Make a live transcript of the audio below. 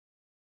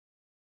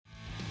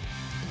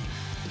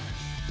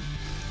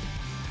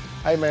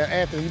Hey, man,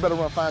 Anthony, you better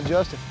run find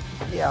Justin.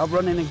 Yeah, I'll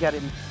run in and get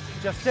him.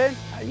 Justin?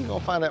 How you gonna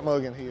find that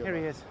mug in here? Here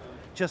he is.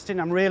 Justin,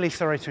 I'm really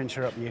sorry to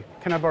interrupt you.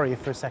 Can I borrow you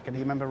for a second? Do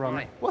you remember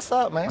Ronnie? What's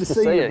up, man? Good to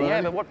see you.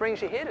 Yeah, but what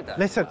brings you here today?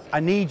 Listen, I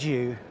need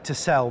you to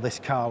sell this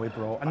car we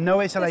brought. I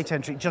know it's an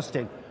eccentric.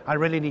 Justin, I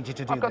really need you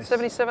to do this. I've got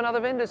 77 other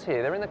vendors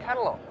here. They're in the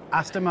catalogue.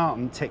 Aston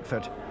Martin,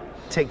 Tickford.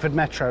 Tickford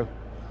Metro.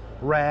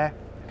 Rare.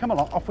 Come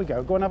along, off we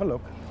go. Go and have a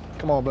look.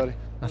 Come on, buddy.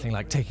 Nothing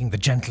like taking the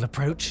gentle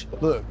approach.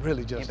 Look,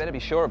 really, Justin. You better be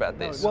sure about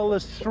this. Well,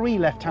 there's 3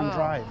 left-hand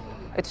drive.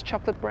 It's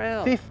chocolate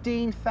brown.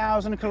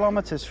 15,000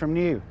 kilometres from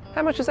new.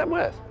 How much is that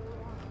worth?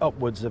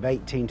 Upwards of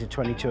 18 to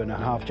 22 and a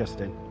half,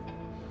 Justin.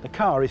 The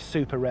car is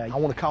super rare. I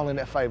want to call in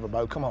that favor,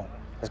 Bo. Come on.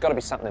 There's got to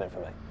be something in it for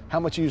me. How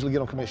much you usually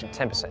get on commission?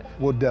 10%.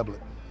 We'll double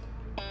it.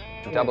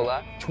 Double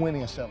that? 20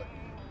 and sell it.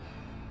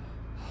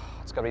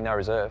 It's got to be no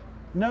reserve.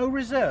 No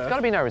reserve? It's got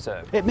to be no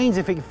reserve. It means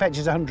if it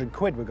fetches 100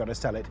 quid, we've got to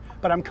sell it.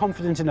 But I'm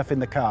confident enough in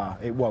the car,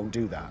 it won't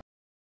do that.